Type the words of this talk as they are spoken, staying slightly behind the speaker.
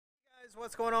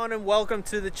What's going on, and welcome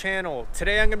to the channel.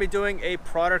 Today I'm going to be doing a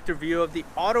product review of the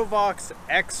Auto-Vox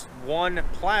X1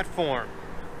 platform.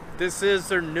 This is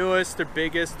their newest, their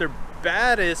biggest, their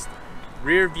baddest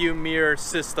rear view mirror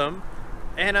system,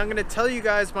 and I'm going to tell you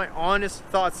guys my honest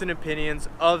thoughts and opinions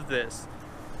of this.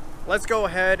 Let's go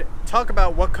ahead, talk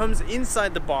about what comes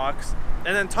inside the box,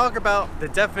 and then talk about the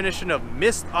definition of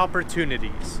missed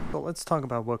opportunities. So let's talk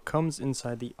about what comes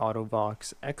inside the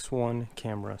Auto-Vox X1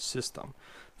 camera system.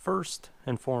 First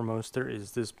and foremost, there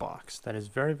is this box that is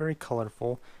very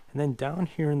colorful, and then down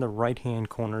here in the right hand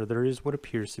corner there is what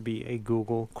appears to be a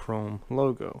Google Chrome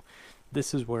logo.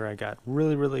 This is where I got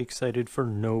really excited for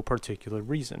no particular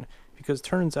reason, because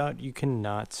turns out you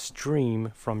cannot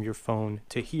stream from your phone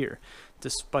to here,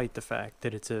 despite the fact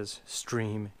that it says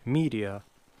stream media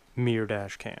mirror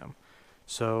dash cam.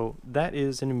 So that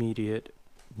is an immediate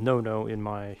no in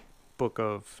my book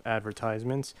of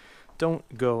advertisements.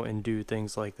 Don't go and do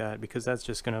things like that, because that's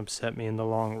just going to upset me in the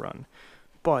long run.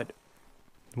 But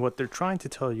what they're trying to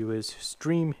tell you is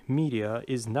stream media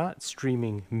is not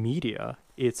streaming media,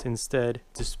 it's instead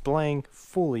displaying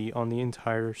fully on the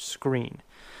entire screen.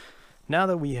 Now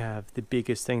that we have the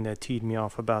biggest thing that teed me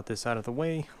off about this out of the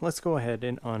way, let's go ahead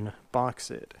and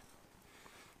unbox it.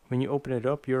 When you open it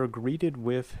up, you're greeted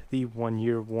with the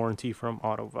 1-year warranty from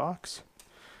Auto-Vox.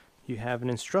 You have an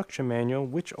instruction manual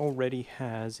which already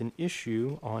has an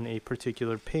issue on a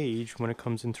particular page when it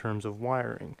comes in terms of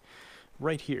wiring.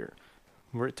 Right here,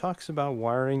 where it talks about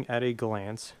wiring at a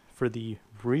glance, for the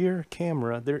rear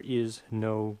camera there is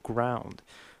no ground.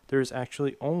 There's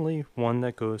actually only one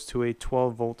that goes to a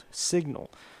 12-volt signal.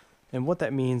 And what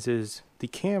that means is the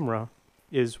camera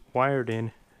is wired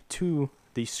in to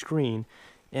the screen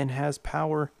and has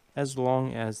power as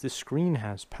long as the screen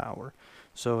has power.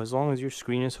 So as long as your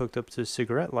screen is hooked up to a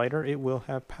cigarette lighter, it will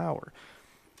have power.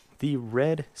 The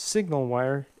red signal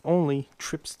wire only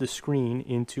trips the screen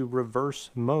into reverse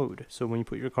mode. So when you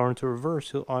put your car into reverse,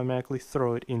 it'll automatically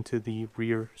throw it into the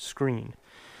rear screen.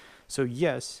 So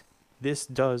yes, this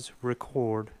does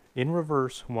record in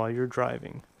reverse while you're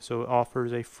driving. So it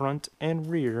offers a front and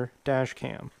rear dash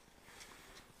cam.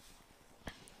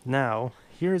 Now,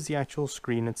 here's the actual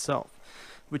screen itself,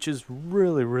 which is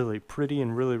really pretty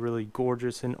and really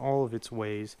gorgeous in all of its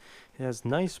ways. It has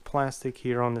nice plastic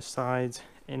here on the sides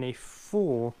and a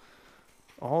full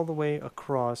all the way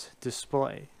across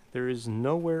display. There is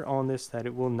nowhere on this that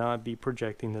it will not be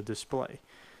projecting the display.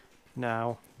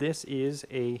 Now, this is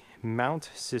a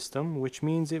mount system, which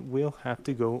means it will have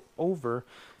to go over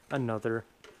another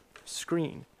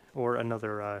screen or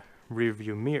another rear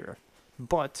view mirror.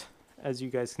 But as you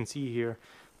guys can see here,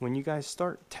 when you guys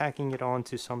start tacking it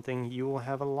onto something, you will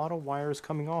have a lot of wires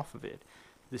coming off of it.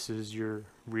 This is your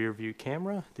rear view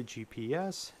camera, the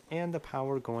GPS, and the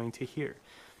power going to here.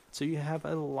 So you have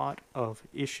a lot of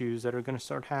issues that are going to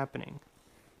start happening.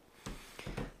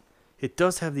 It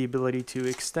does have the ability to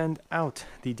extend out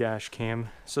the dash cam,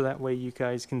 so that way you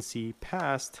guys can see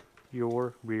past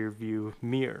your rear view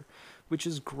mirror, which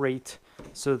is great,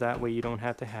 so that way you don't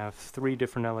have to have 3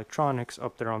 different electronics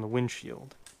up there on the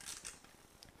windshield.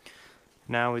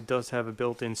 Now it does have a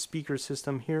built-in speaker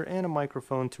system here and a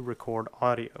microphone to record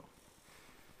audio.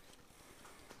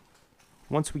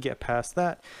 Once we get past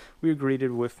that, we are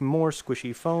greeted with more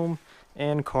squishy foam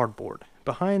and cardboard.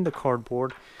 Behind the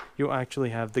cardboard, you'll actually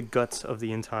have the guts of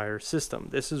the entire system.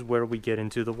 This is where we get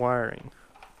into the wiring.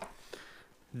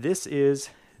 This is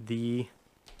the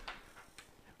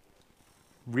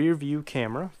rear view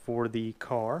camera for the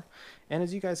car, and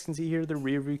as you guys can see here, the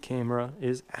rear view camera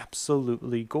is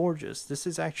absolutely gorgeous. This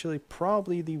is actually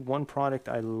probably the one product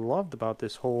I loved about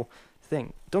this whole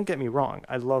thing. Don't get me wrong,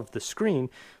 I love the screen,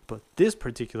 but this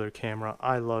particular camera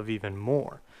I love even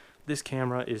more. This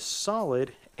camera is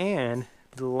solid, and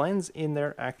the lens in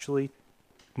there actually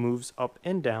moves up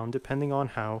and down depending on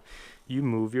how you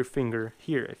move your finger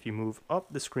here. If you move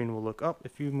up, the screen will look up.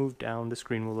 If you move down, the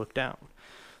screen will look down.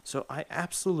 So I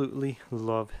absolutely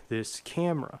love this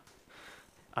camera.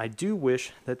 I do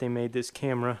wish that they made this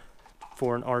camera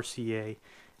for an RCA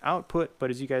output,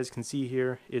 but as you guys can see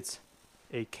here, it's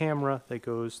a camera that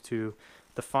goes to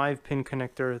the 5-pin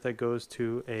connector that goes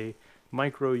to a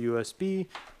micro USB,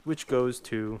 which goes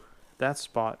to that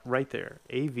spot right there,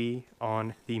 AV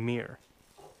on the mirror.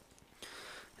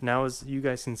 Now, as you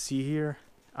guys can see here,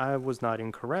 I was not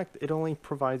incorrect. It only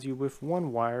provides you with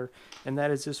one wire, and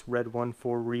that is this red one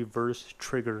for reverse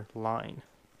trigger line.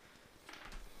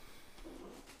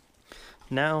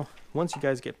 Now, once you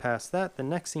guys get past that, the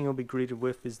next thing you'll be greeted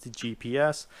with is the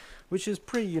GPS, which is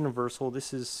pretty universal.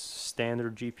 This is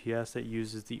standard GPS that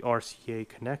uses the RCA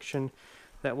connection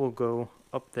that will go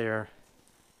up there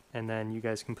and then you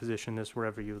guys can position this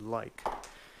wherever you like.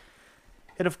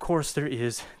 And of course there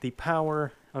is the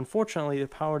power. Unfortunately, the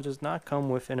power does not come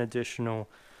with an additional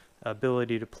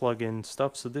ability to plug in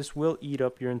stuff, so this will eat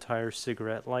up your entire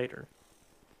cigarette lighter.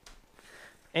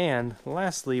 And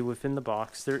lastly, within the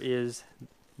box there is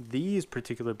these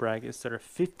particular brackets that are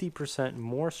 50%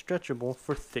 more stretchable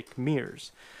for thick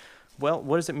mirrors. Well,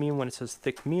 what does it mean when it says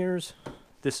thick mirrors?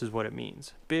 This is what it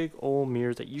means. Big old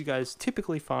mirrors that you guys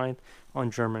typically find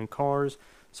on German cars,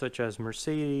 such as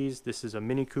Mercedes. This is a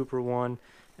Mini Cooper one,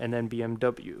 and then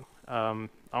BMW.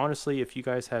 Honestly, if you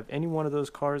guys have any one of those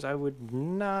cars, I would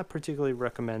not particularly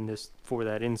recommend this for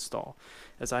that install,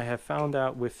 as I have found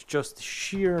out with just the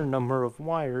sheer number of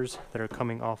wires that are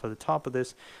coming off of the top of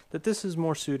this, that this is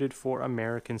more suited for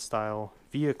American style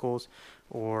vehicles,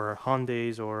 or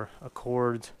Hyundais or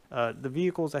Accords, the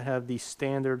vehicles that have the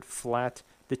standard flat,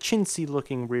 the chintzy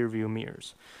looking rear view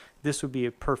mirrors. This would be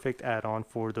a perfect add-on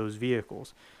for those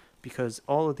vehicles, because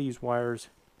all of these wires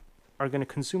are going to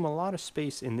consume a lot of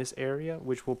space in this area,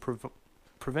 which will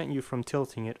prevent you from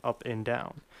tilting it up and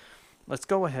down. Let's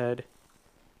go ahead,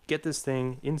 get this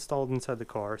thing installed inside the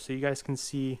car so you guys can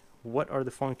see what are the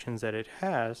functions that it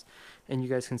has, and you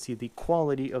guys can see the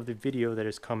quality of the video that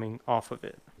is coming off of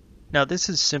it. Now this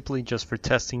is simply just for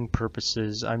testing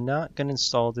purposes. I'm not going to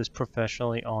install this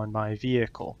professionally on my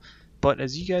vehicle. But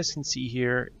as you guys can see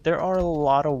here, there are a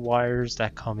lot of wires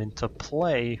that come into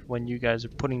play when you guys are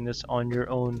putting this on your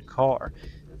own car.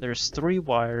 There's 3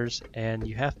 wires, and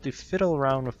you have to fiddle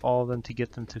around with all of them to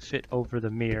get them to fit over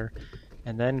the mirror,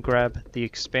 and then grab the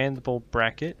expandable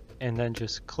bracket and then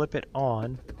just clip it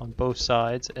on both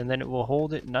sides, and then it will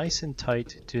hold it nice and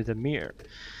tight to the mirror.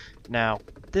 Now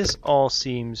this all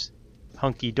seems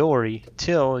hunky-dory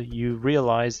till you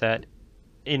realize that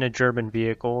in a German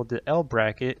vehicle, the L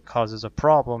bracket causes a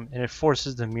problem and it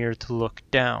forces the mirror to look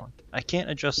down. I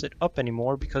can't adjust it up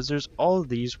anymore because there's all of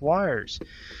these wires.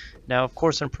 Now, of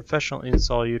course, in professional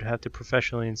install, you'd have to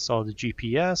professionally install the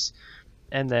GPS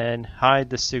and then hide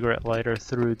the cigarette lighter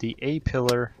through the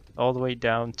A-pillar all the way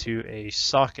down to a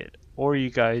socket. Or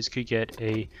you guys could get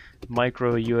a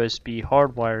micro USB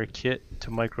hardwire kit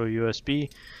to micro USB,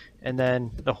 and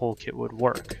then the whole kit would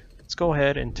work. Let's go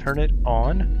ahead and turn it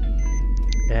on.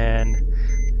 And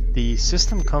the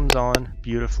system comes on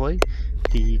beautifully.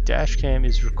 The dash cam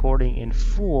is recording in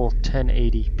full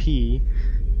 1080p,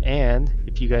 and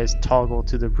if you guys toggle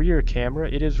to the rear camera,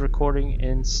 it is recording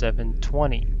in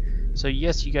 720. So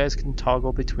yes, you guys can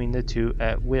toggle between the two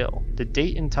at will. The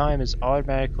date and time is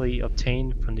automatically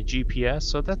obtained from the GPS,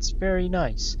 so that's very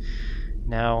nice.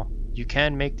 Now you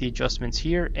can make the adjustments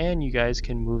here, and you guys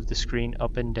can move the screen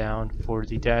up and down for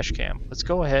the dash cam. Let's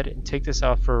go ahead and take this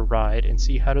out for a ride and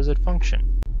see how does it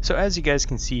function. So as you guys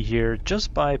can see here,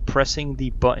 just by pressing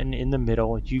the button in the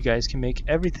middle, you guys can make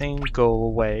everything go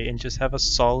away and just have a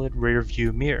solid rear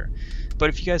view mirror. But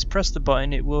if you guys press the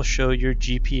button, it will show your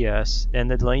GPS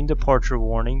and the lane departure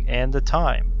warning and the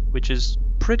time, which is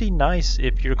pretty nice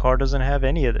if your car doesn't have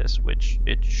any of this, which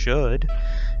it should.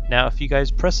 Now if you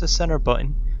guys press the center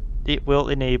button, it will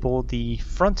enable the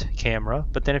front camera,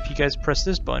 but then if you guys press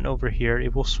this button over here,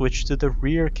 it will switch to the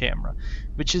rear camera,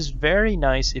 which is very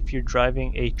nice if you're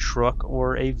driving a truck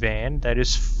or a van that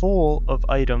is full of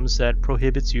items that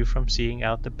prohibits you from seeing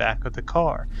out the back of the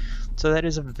car. So that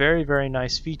is a very, very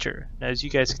nice feature. Now, as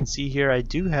you guys can see here, I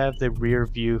do have the rear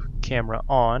view camera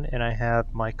on, and I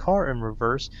have my car in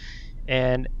reverse,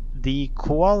 and the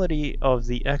quality of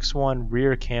the X1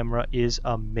 rear camera is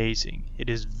amazing. It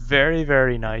is very,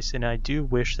 very nice, and I do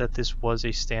wish that this was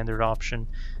a standard option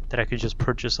that I could just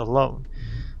purchase alone.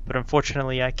 But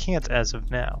unfortunately, I can't as of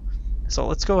now. So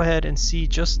let's go ahead and see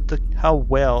just how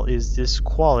well is this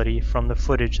quality from the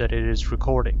footage that it is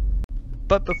recording.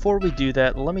 But before we do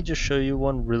that, let me just show you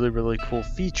one really, really cool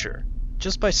feature.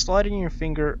 Just by sliding your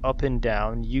finger up and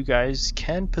down, you guys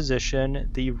can position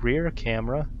the rear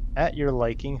camera at your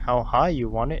liking, how high you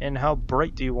want it and how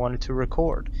bright do you want it to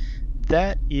record.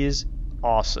 That is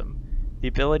awesome. The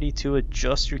ability to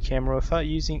adjust your camera without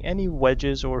using any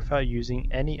wedges or without using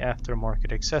any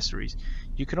aftermarket accessories.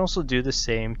 You can also do the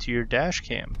same to your dash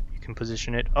cam. You can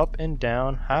position it up and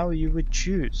down how you would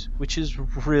choose, which is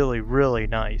really, really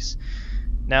nice.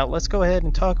 Now let's go ahead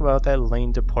and talk about that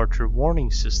lane departure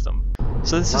warning system.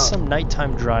 So this is some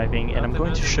nighttime driving, and I'm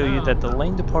going to show you that the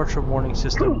lane departure warning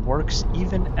system works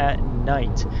even at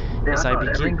night. As I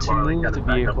begin to move the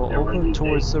vehicle over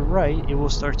towards the right, it will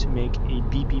start to make a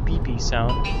beepy beepy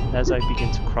sound as I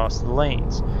begin to cross the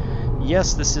lanes.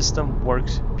 Yes, the system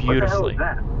works beautifully.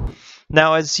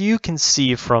 Now as you can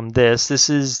see from this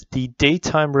is the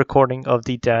daytime recording of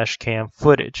the dash cam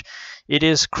footage. It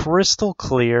is crystal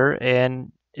clear,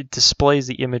 and it displays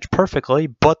the image perfectly,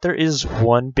 but there is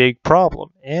one big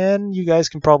problem, and you guys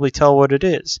can probably tell what it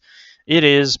is. It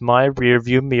is my rear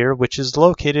view mirror, which is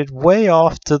located way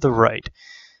off to the right.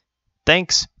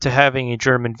 Thanks to having a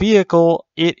German vehicle,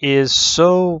 it is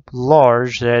so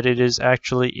large that it is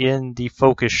actually in the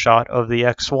focus shot of the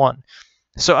X1.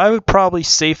 So I would probably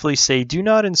safely say do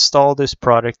not install this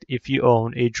product if you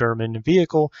own a German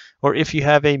vehicle or if you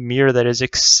have a mirror that is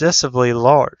excessively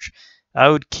large. I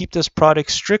would keep this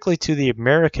product strictly to the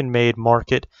American-made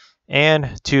market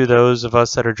and to those of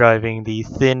us that are driving the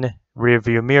thin rear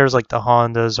view mirrors like the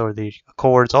Hondas or the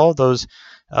Accords, all those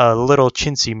little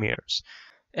chintzy mirrors.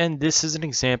 And this is an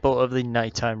example of the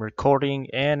nighttime recording,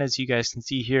 and as you guys can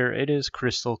see here, it is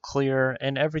crystal clear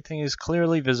and everything is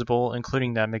clearly visible,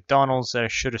 including that McDonald's that I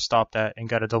should have stopped at and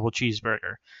got a double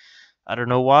cheeseburger. I don't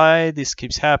know why this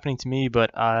keeps happening to me,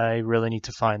 but I really need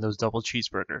to find those double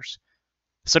cheeseburgers.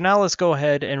 So now let's go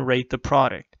ahead and rate the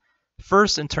product.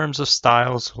 First, in terms of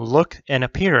styles, look, and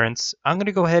appearance, I'm going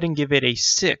to go ahead and give it a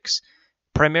 6,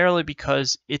 primarily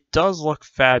because it does look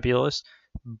fabulous.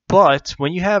 But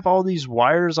when you have all these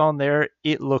wires on there,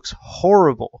 it looks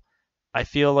horrible. I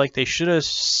feel like they should have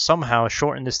somehow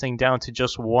shortened this thing down to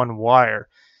just one wire.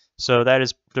 So that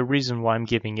is the reason why I'm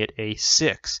giving it a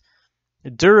 6.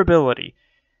 Durability.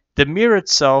 The mirror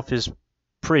itself is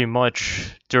pretty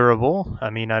much durable. I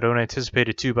mean, I don't anticipate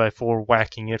a 2x4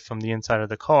 whacking it from the inside of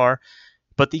the car.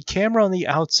 But the camera on the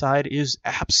outside is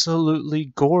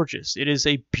absolutely gorgeous. It is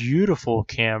a beautiful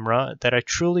camera that I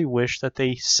truly wish that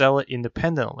they sell it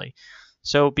independently.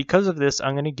 So because of this,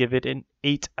 I'm going to give it an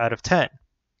 8 out of 10.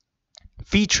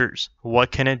 Features.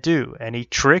 What can it do? Any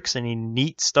tricks? Any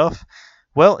neat stuff?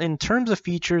 Well, in terms of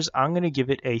features, I'm going to give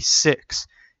it a 6.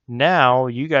 Now,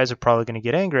 you guys are probably going to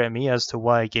get angry at me as to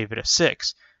why I gave it a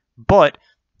 6. But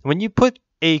when you put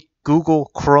a Google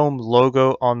Chrome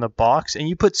logo on the box and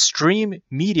you put stream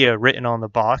media written on the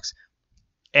box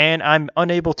and I'm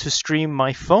unable to stream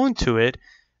my phone to it,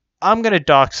 I'm going to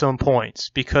dock some points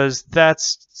because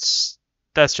that's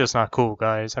just not cool,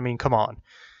 guys. I mean, come on.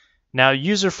 Now,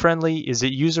 user-friendly, is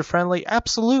it user-friendly?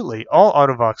 Absolutely. All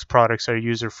Auto-Vox products are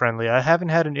user-friendly. I haven't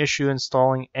had an issue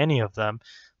installing any of them.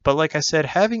 But like I said,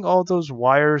 having all those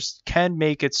wires can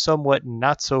make it somewhat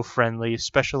not so friendly,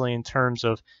 especially in terms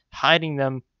of hiding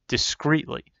them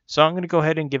discreetly. So I'm going to go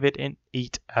ahead and give it an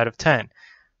 8 out of 10.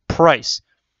 Price.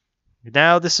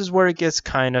 Now this is where it gets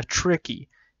kind of tricky.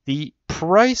 The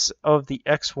price of the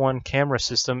X1 camera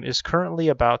system is currently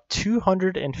about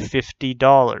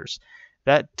 $250.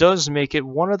 That does make it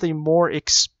one of the more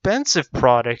expensive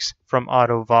products from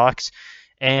Auto-Vox.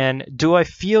 And do I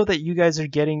feel that you guys are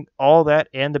getting all that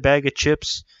and the bag of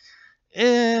chips?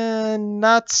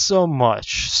 Not so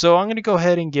much. So I'm going to go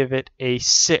ahead and give it a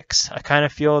 6. I kind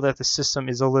of feel that the system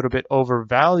is a little bit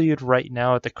overvalued right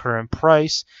now at the current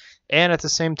price. And at the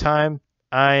same time,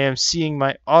 I am seeing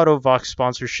my Auto-Vox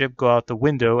sponsorship go out the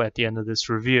window at the end of this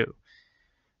review.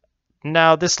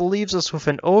 Now, this leaves us with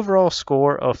an overall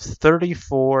score of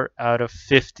 34 out of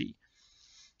 50.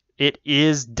 It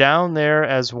is down there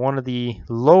as one of the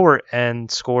lower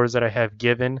end scores that I have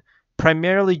given,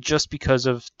 primarily just because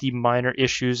of the minor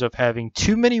issues of having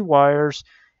too many wires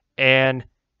and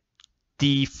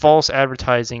the false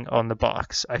advertising on the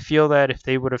box. I feel that if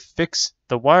they would have fixed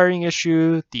the wiring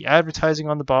issue, the advertising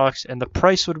on the box, and the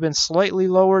price would have been slightly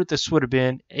lower, this would have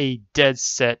been a dead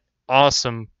set,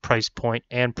 awesome price point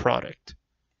and product.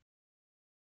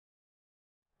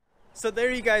 So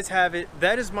there you guys have it.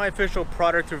 That is my official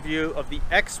product review of the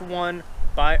X1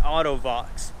 by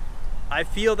Auto-Vox. I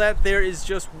feel that there is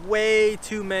just way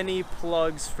too many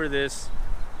plugs for this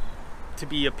to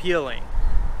be appealing.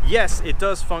 Yes, it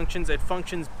does functions. It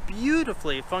functions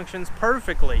beautifully. It functions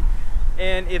perfectly.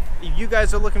 And if you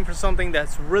guys are looking for something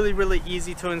that's really, really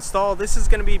easy to install, this is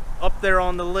going to be up there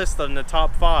on the list in the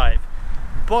top 5.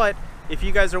 But if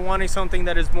you guys are wanting something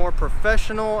that is more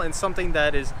professional and something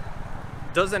that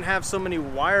doesn't have so many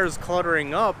wires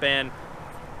cluttering up and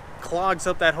clogs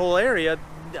up that whole area,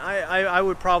 I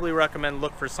would probably recommend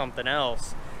look for something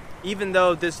else. Even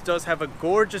though this does have a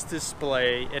gorgeous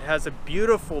display, it has a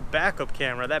beautiful backup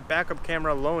camera. That backup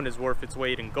camera alone is worth its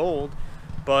weight in gold,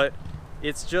 but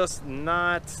it's just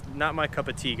not my cup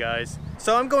of tea, guys.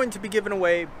 So I'm going to be giving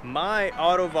away my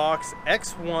Auto-Vox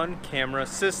X1 camera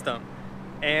system.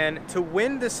 And to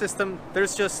win this system,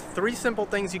 there's just 3 simple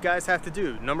things you guys have to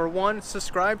do. Number 1,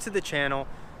 subscribe to the channel.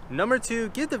 Number 2,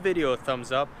 give the video a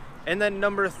thumbs up. And then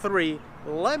number 3,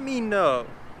 let me know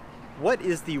what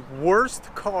is the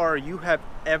worst car you have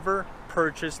ever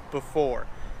purchased before.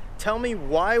 Tell me,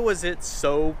 why was it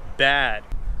so bad?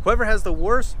 Whoever has the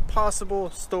worst possible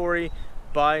story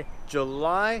by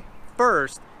July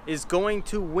first is going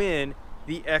to win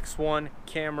the X1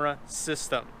 camera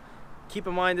system. Keep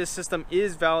in mind, this system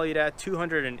is valued at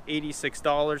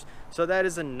 $286, so that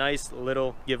is a nice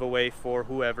little giveaway for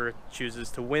whoever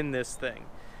chooses to win this thing.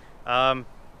 I'm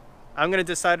going to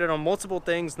decide it on multiple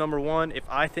things. Number one, if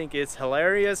I think it's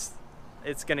hilarious,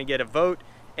 it's going to get a vote.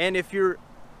 And if your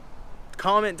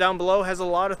comment down below has a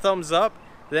lot of thumbs up,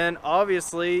 then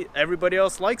obviously everybody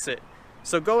else likes it.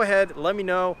 So go ahead, let me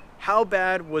know, how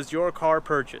bad was your car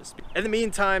purchase? In the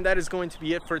meantime, that is going to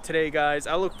be it for today, guys.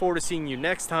 I look forward to seeing you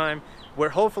next time, where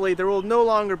hopefully there will no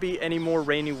longer be any more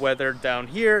rainy weather down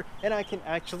here, and I can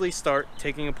actually start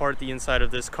taking apart the inside of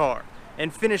this car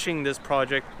and finishing this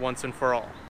project once and for all.